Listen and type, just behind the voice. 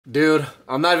Dude,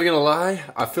 I'm not even gonna lie.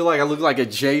 I feel like I look like a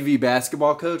JV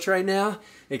basketball coach right now,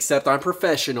 except I'm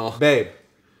professional. Babe,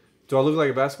 do I look like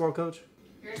a basketball coach?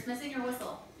 You're just missing your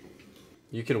whistle.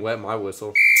 You can wet my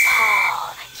whistle.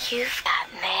 Paul, you've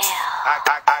got mail.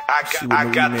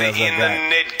 I got the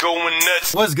internet going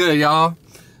nuts. What's good, y'all?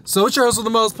 So it's your host with the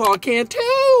most, Paul Cantu.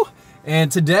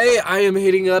 And today I am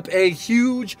hitting up a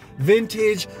huge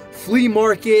vintage flea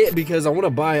market because I want to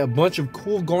buy a bunch of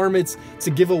cool garments to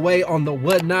give away on the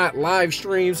Whatnot live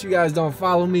stream. So you guys don't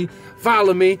follow me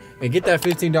and get that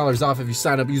 $15 off if you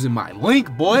sign up using my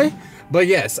link, boy. But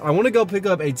yes, I want to go pick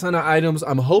up a ton of items.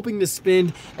 I'm hoping to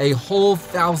spend a whole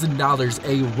 $1,000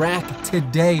 a rack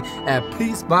today at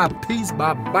piece by bounce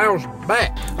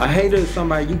back. I hated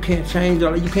somebody you can't change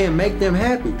or you can't make them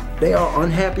happy. They are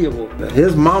unhappyable.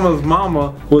 His mama's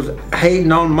mama was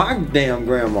hating on my damn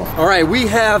grandma. All right, we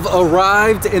have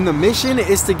arrived, and the mission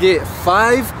is to get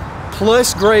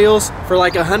 5+ grails for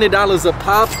like $100 a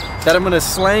pop that I'm gonna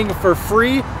slang for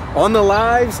free on the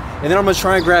lives, and then I'm gonna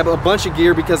try and grab a bunch of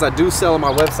gear because I do sell on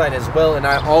my website as well, and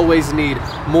I always need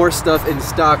more stuff in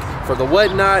stock for the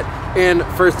Whatnot and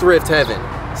for Thrift Heaven.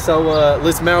 So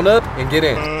let's mount up and get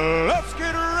in. Let's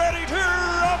get ready to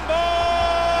rumble.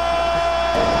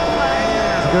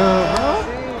 Good, bro.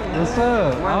 What's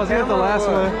up? I was here at the last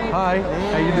one. Hi,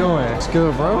 how you doing? It's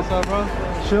good, bro. What's up, bro?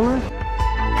 Chilling?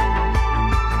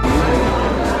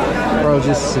 Bro,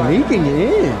 just sneaking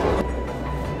in.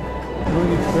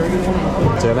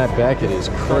 Damn, that jacket is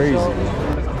crazy. What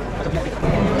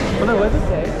does it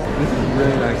say? This is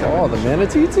really nice. Oh, the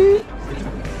manatee tee?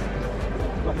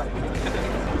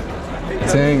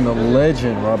 Dang, the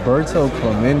legend, Roberto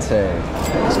Clemente.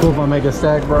 It's cool if I make a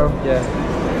stack, bro? Yeah.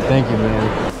 Thank you,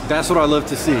 man. That's what I love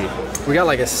to see. We got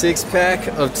like a 6-pack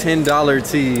of $10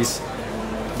 tees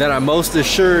that I most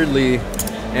assuredly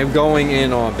am going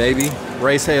in on, baby.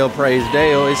 Race Hail, Praise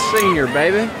Dale. It's senior,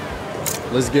 baby.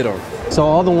 Let's get them. So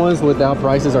all the ones without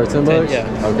prices are $10? Yeah.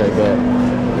 Okay, bet.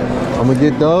 I'm gonna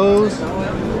get those.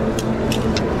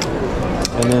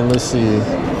 And then let's see.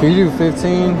 Can you do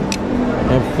 15?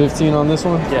 And 15 on this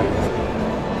one? Yeah.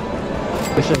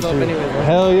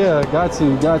 Hell yeah, got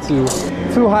to.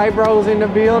 Two high bros in the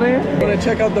building. Wanna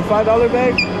check out the $5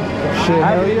 bag? Shit,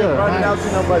 hell yeah. Run it out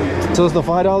to nobody. So it's the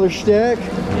 $5 stack?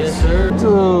 Yes, sir.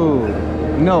 Dude,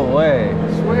 no way.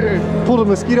 Swear. Pull the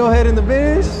mosquito head in the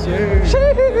bench? Sure.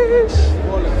 Sheesh.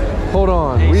 Hold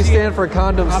on, Hey, we see, stand for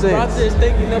condom I brought sense. this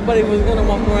thinking nobody was gonna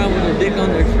walk around with a dick on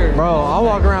their shirt. Bro, I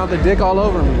walk around with the dick all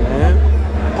over me, man.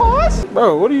 Pause.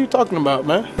 Bro, what are you talking about,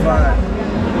 man?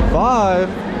 5?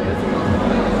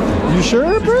 You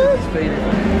sure, bro?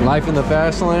 Life in the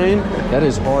fast lane, that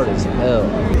is hard as hell.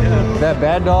 Yeah. That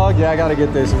bad dog, yeah, I gotta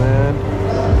get this, man.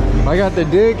 I got the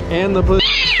dick and the pussy.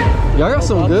 Y'all got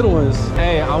some good ones.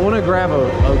 Hey, I wanna grab a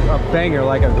banger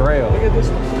like a grail. Look at this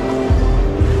one.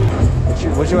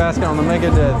 What you asking on the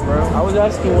Megadeth, bro? I was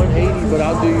asking 180, but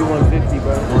I'll do you 150,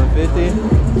 bro. 150?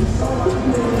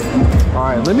 All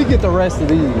right, let me get the rest of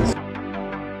these.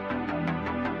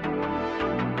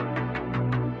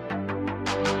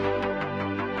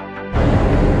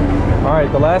 All right,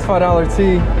 the last $5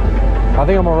 tee. I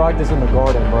think I'm gonna rock this in the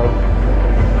garden, bro.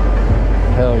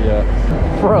 Hell yeah.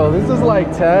 Bro, this is like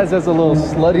Taz as a little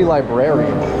slutty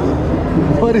librarian.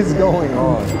 What is going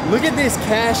on? Look at this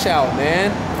cash out,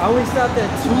 man. I only stopped at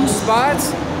 2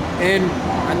 spots, and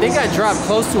I think I dropped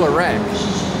close to a rack.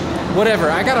 Whatever,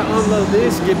 I gotta unload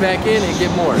this, get back in, and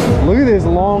get more. Look at this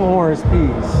Longhorns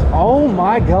piece. Oh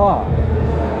my God.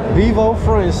 Vivo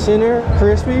front and center,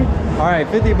 crispy. All right,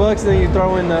 50 bucks, then you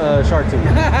throw in the shark tooth.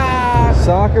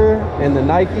 Soccer and the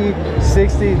Nike,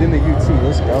 60, then the UT.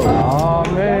 Let's go. Oh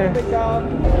man.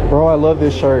 Bro, I love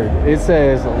this shirt. It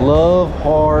says, love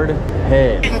hard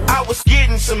head. I was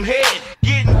getting some head.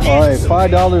 All right,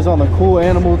 $5 on the cool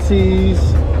animal tees.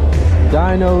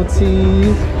 Dino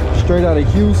tee, straight out of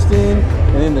Houston.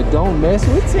 And then the don't mess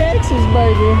with Texas,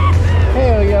 baby.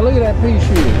 Hell yeah, look at that pea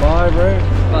shoe. 5, right?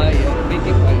 5, yeah.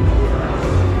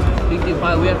 55.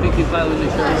 55, we have 55 with the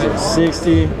shirt.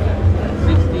 60.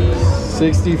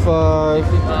 65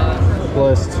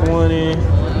 plus 20,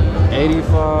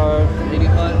 85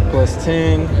 plus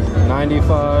 10,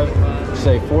 95.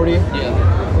 Say 40?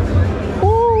 Yeah.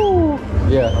 Woo!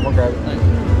 Yeah, I'm gonna grab it.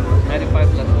 95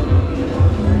 plus 20.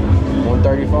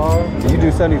 135? You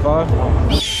do 75? $5,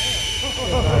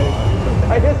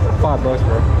 bro.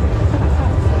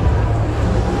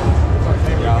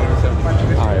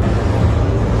 Alright.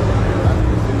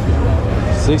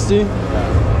 60?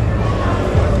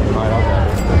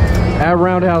 At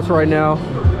Roundhouse right now.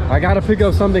 I gotta pick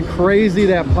up something crazy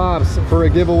that pops for a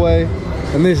giveaway,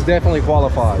 and this definitely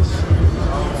qualifies.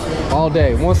 All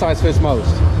day, one size fits most.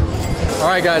 All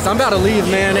right, guys, I'm about to leave,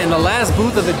 man. In the last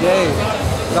booth of the day,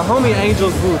 the homie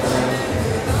Angel's booth,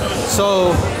 man.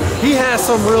 So he has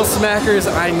some real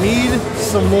smackers. I need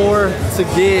some more to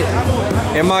get.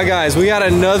 And my guys, we got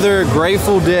another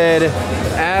Grateful Dead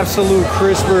absolute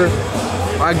crisper.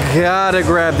 I gotta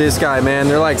grab this guy, man.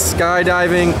 They're like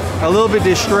skydiving, a little bit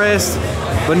distressed,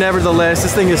 but nevertheless,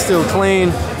 this thing is still clean.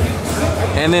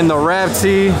 And then the Rap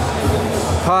T,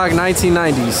 Pog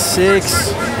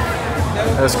 1996.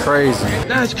 That's crazy.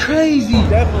 That's crazy.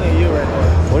 Definitely you right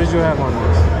there. What did you have on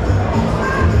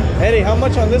this? Eddie, how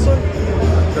much on this one?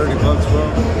 30 bucks,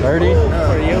 bro. 30?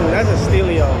 For you, that's a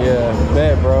stealio. Yeah,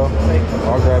 bet, bro.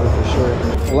 I'll grab it for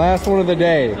sure. Last one of the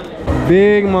day.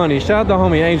 Big money. Shout out to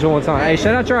homie Angel one time. Hey,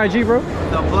 shout out your IG, bro.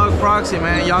 The Plug Proxy,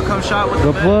 man. Y'all come shop with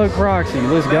The Plug Proxy.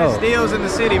 Let's go. Steals in the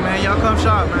city, man. Y'all come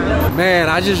shop, man. Man,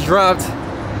 I just dropped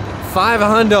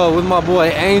 500 with my boy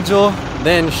Angel.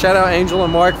 Then shout out Angel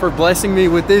and Mark for blessing me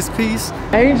with this piece.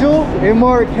 Angel and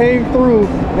Mark came through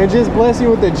and just blessed me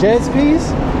with the Jets piece.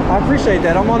 I appreciate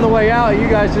that. I'm on the way out. You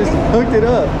guys just hooked it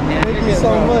up. Thank you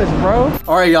so much, bro.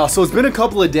 All right, y'all. So it's been a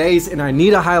couple of days and I need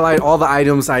to highlight all the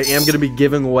items I am going to be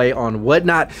giving away on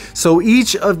Whatnot. So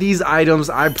each of these items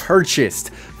I purchased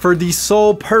for the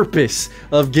sole purpose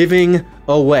of giving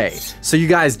away. So you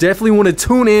guys definitely want to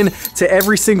tune in to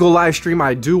every single live stream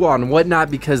I do on Whatnot,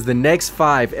 because the next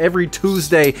 5 every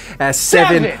Tuesday at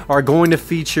 7 are going to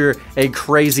feature a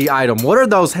crazy item. What are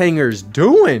those hangers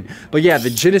doing? But yeah, the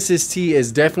Genesis T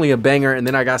is definitely a banger, and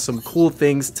then I got some cool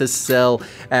things to sell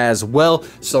as well.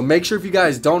 So make sure if you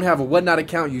guys don't have a Whatnot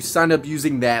account, you sign up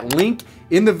using that link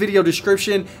in the video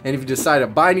description, and if you decide to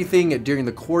buy anything during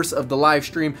the course of the live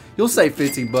stream, you'll save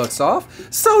 15 bucks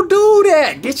off. So do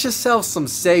that, get yourself some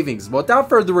savings. But without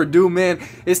further ado, man,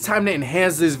 it's time to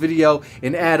enhance this video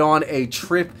and add on a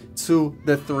trip to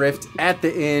the thrift at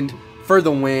the end for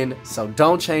the win. So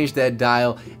don't change that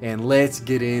dial, and let's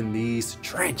get in these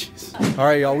trenches. All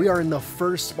right, y'all, we are in the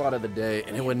first spot of the day,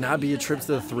 and it would not be a trip to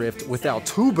the thrift without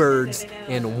 2 birds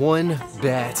and 1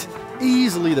 bat.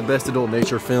 Easily the best adult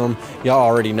nature film. Y'all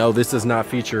already know this does not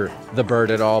feature the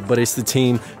bird at all, but it's the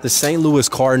team, the St. Louis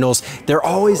Cardinals. There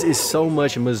always is so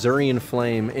much Missourian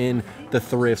flame in the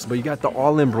thrifts, but you got the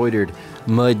all embroidered,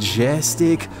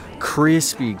 majestic,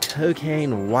 crispy,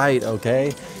 cocaine white,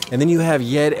 okay? And then you have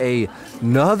yet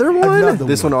another one.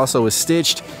 This one also is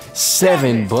stitched,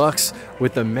 $7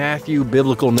 with the Matthew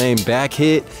biblical name back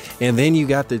hit. And then you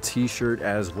got the t-shirt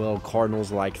as well,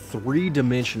 Cardinals like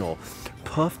 3-dimensional.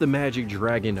 Puff the Magic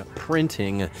Dragon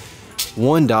printing,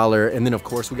 $1. And then of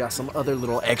course we got some other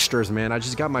little extras, man. I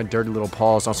just got my dirty little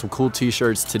paws on some cool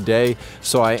t-shirts today,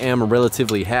 so I am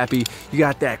relatively happy. You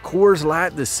got that Coors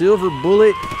Light, the silver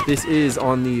bullet. This is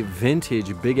on the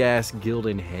vintage big ass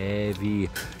Gildan heavy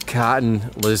cotton.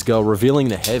 Let's go, revealing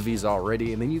the heavies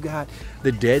already. And then you got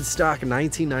the dead stock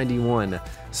 1991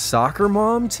 soccer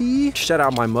mom tee. Shout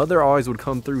out my mother, always would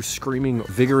come through screaming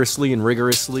vigorously and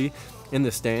rigorously in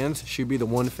the stands. She'd be the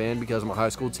one fan because my high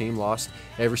school team lost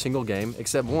every single game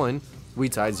except one. We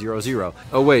tied 0-0.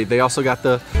 Oh wait, they also got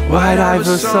the White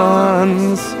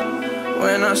Iversons.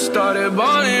 When I started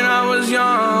balling, I was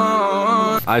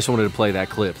young. I just wanted to play that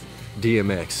clip.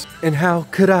 DMX. And how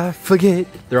could I forget?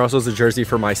 There also is a jersey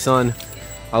for my son.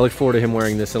 I look forward to him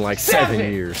wearing this in like 7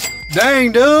 years.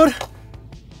 Dang, dude.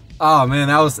 Oh man,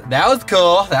 that was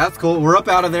cool. That's cool. We're up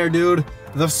out of there, dude.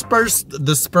 The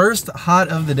first hot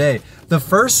of the day. The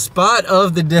first spot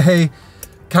of the day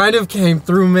kind of came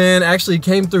through, man. Actually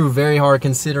came through very hard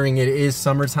considering it is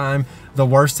summertime. The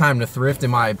worst time to thrift,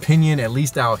 in my opinion, at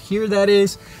least out here that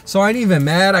is. So I ain't even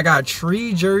mad. I got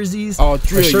Tree jerseys, a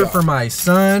shirt for my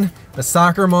son, a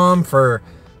soccer mom for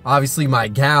obviously my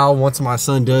gal once my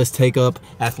son does take up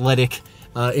athletic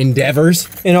endeavors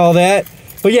and all that.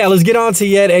 But yeah, let's get on to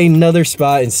yet another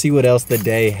spot and see what else the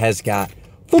day has got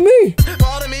for me.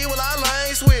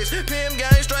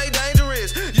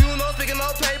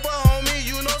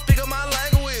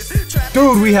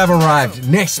 Dude, we have arrived.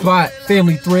 Next spot,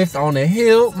 family thrift on the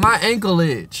hill, my ankle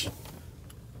itch.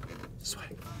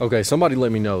 Okay, somebody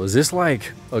let me know. Is this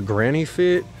like a granny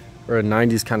fit or a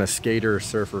 90s kind of skater or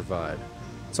surfer vibe?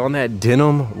 It's on that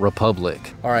Denim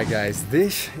Republic. All right, guys,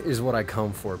 this is what I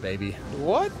come for, baby.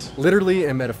 What? Literally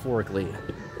and metaphorically.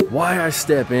 Why I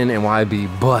step in and why I be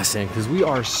bussing, because we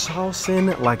are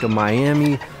saucing like a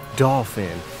Miami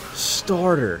Dolphin.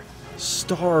 Starter,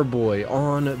 Starboy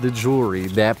on the jewelry.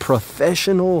 That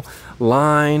professional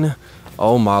line.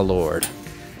 Oh my Lord.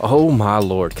 Oh my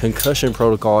Lord. Concussion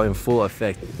protocol in full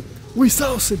effect. We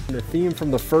saucing. The theme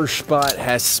from the first spot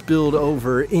has spilled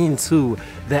over into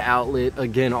the outlet.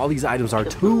 Again, all these items are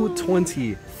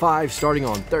 $225 starting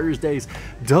on Thursdays.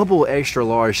 Double extra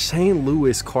large St.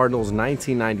 Louis Cardinals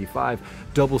 1995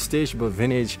 double stitch, but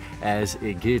vintage as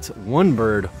it gets. One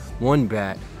bird, one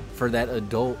bat for that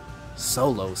adult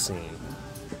solo scene.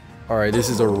 All right, this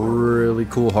is a really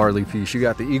cool Harley piece. You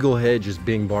got the eagle head just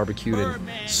being barbecued and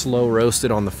slow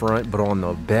roasted on the front, but on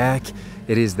the back,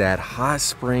 it is that Hot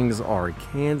Springs,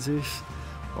 Arkansas.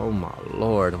 Oh my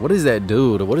Lord. What is that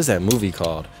dude? What is that movie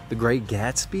called? The Great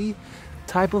Gatsby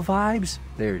type of vibes?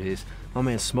 There it is. My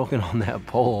man smoking on that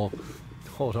pole.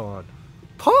 Hold on.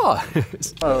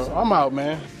 Pause. I'm out,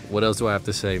 man. What else do I have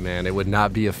to say, man? It would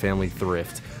not be a family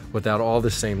thrift without all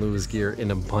the St. Louis gear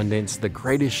in abundance. The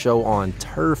greatest show on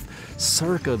turf,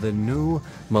 circa the new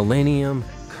millennium.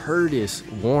 Curtis,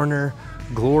 Warner,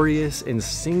 Glorious, and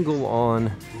single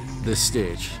on the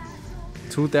stitch.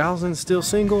 2000 still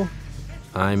single?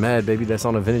 I ain't mad, baby. That's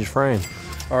on a vintage frame.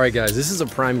 All right, guys, this is a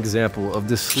prime example of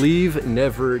the sleeve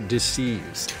never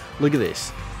deceives. Look at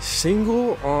this.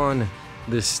 Single on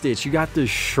the stitch. You got the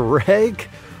Shrek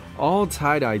all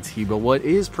tie-dye tee, but what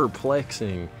is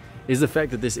perplexing is the fact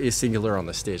that this is singular on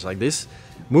the stitch. Like, this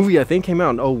movie, I think, came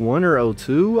out in 01 or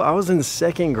 02. I was in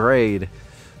 2nd grade.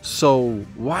 So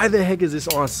why the heck is this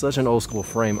on such an old school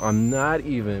frame? I'm not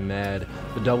even mad.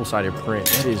 The double-sided print,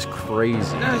 that is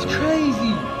crazy. That's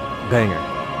crazy. Banger.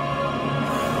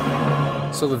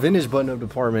 So the vintage button-up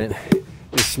department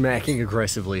is smacking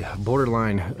aggressively,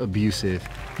 borderline abusive.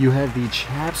 You have the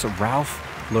Chaps Ralph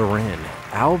Lauren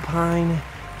Alpine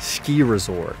Ski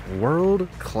Resort, world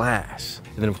class.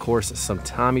 And then of course some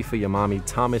Tommy for your mommy,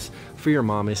 Thomas for your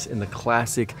mamas in the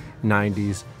classic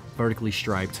 90s vertically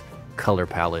striped color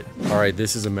palette. All right,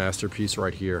 this is a masterpiece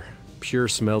right here. Pure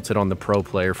smelted on the Pro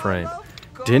Player frame.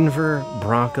 Denver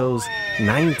Broncos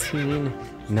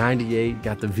 1998.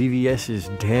 Got the VVS's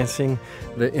dancing.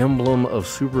 The emblem of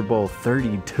Super Bowl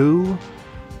 32.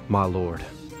 My Lord.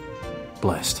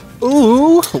 Blessed.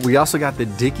 Ooh, we also got the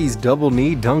Dickies double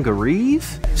knee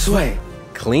dungarees. Sway.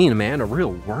 Clean, man. A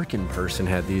real working person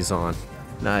had these on.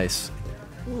 Nice.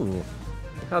 Ooh,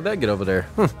 how'd that get over there?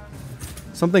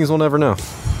 Some things we'll never know.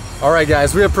 All right,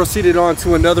 guys, we have proceeded on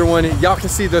to another one. Y'all can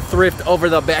see the thrift over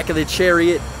the back of the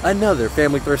Chariot. Another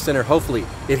family thrift center. Hopefully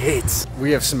it hits.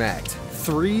 We have smacked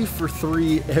 3 for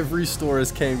 3. Every store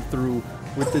has came through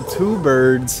with the 2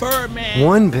 birds, Birdman.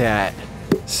 1 bat.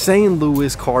 St.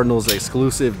 Louis Cardinals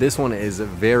exclusive. This one is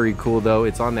very cool though.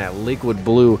 It's on that liquid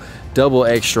blue, double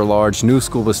extra large, new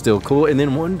school but still cool. And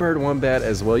then 1 bird, 1 bat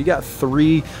as well. You got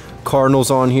 3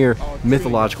 Cardinals on here.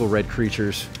 Mythological red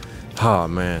creatures. Oh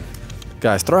man.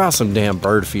 Guys, throw out some damn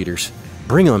bird feeders.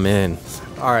 Bring them in.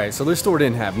 All right, so this store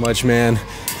didn't have much, man.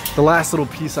 The last little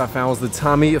piece I found was the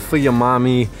Tommy for your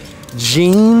mommy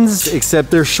jeans, except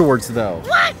they're shorts though.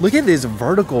 What? Look at this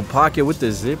vertical pocket with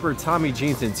the zipper. Tommy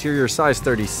jeans interior, size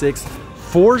 36,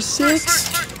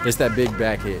 4'6". It's that big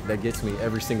back hit that gets me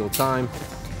every single time.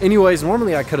 Anyways,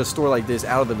 normally I cut a store like this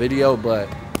out of the video, but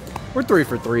we're 3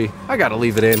 for 3. I gotta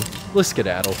leave it in. Let's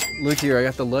skedaddle. Look here, I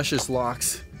got the luscious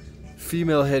locks,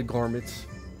 female head garments.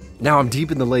 Now I'm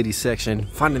deep in the ladies section,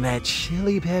 finding that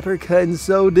chili pepper cut and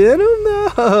sew denim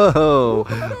though.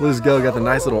 Let's go, got the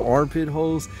nice little armpit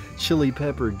holes, chili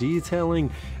pepper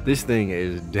detailing. This thing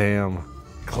is damn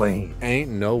clean. Ain't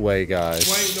no way, guys.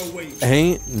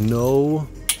 Ain't no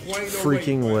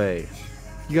freaking way.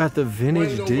 You got the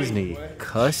vintage Disney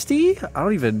Custy? I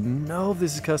don't even know if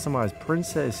this is customized.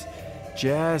 Princess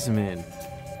Jasmine.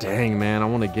 Dang, man, I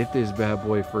want to get this bad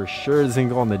boy for sure. This thing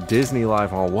go on the Disney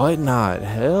Life on Whatnot.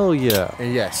 Hell yeah.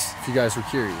 And yes, if you guys were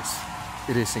curious,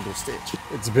 it is single stitch.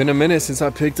 It's been a minute since I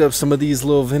picked up some of these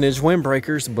little vintage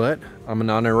windbreakers, but I'm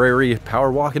an honorary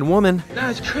power walking woman.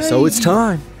 That's crazy. So it's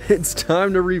time. It's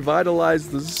time to revitalize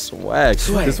the swag.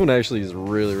 This one actually is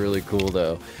really, really cool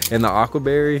though. And the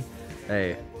Aquaberry,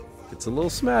 hey, it's a little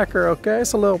smacker, okay?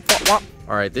 It's a little pop, pop.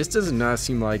 All right, this does not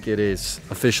seem like it is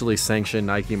officially sanctioned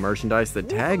Nike merchandise. The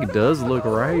tag does look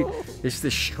right. It's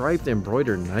this striped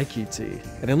embroidered Nike tee.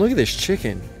 And then look at this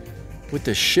chicken with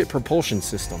the shit propulsion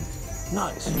system.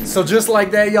 Nice. So just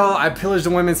like that, y'all, I pillaged the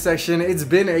women's section. It's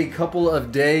been a couple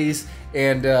of days,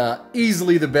 and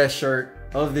easily the best shirt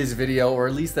of this video, or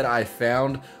at least that I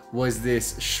found, was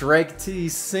this Shrek tee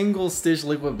single stitch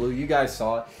liquid blue. You guys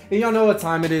saw it. And y'all know what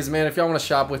time it is, man. If y'all want to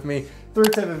shop with me,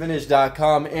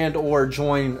 thriftheavenvintage.com and or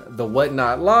join the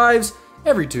Whatnot Lives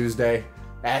every Tuesday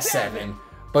at 7.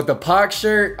 But the Pac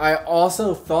shirt, I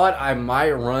also thought I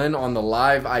might run on the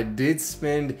live. I did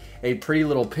spend a pretty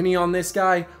little penny on this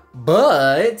guy,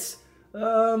 but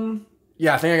you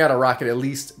Yeah, I think I gotta rock it at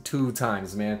least 2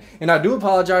 times, man. And I do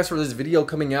apologize for this video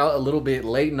coming out a little bit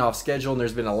late and off schedule, and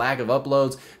there's been a lack of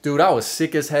uploads. Dude, I was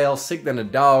sick as hell, sick than a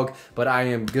dog, but I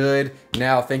am good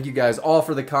now. Thank you guys all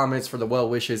for the comments, for the well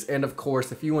wishes, and of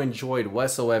course, if you enjoyed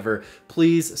whatsoever,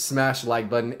 please smash the like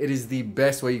button. It is the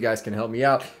best way you guys can help me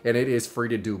out, and it is free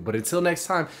to do. But until next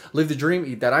time, live the dream,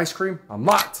 eat that ice cream. I'm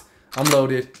locked, I'm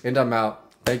loaded, and I'm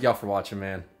out. Thank y'all for watching,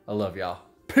 man. I love y'all.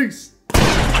 Peace.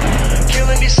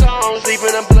 Killing these songs,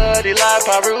 leaving a bloody life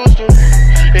I roost to.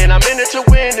 And I'm in it to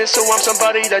win it, so I'm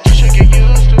somebody that you should get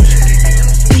used to.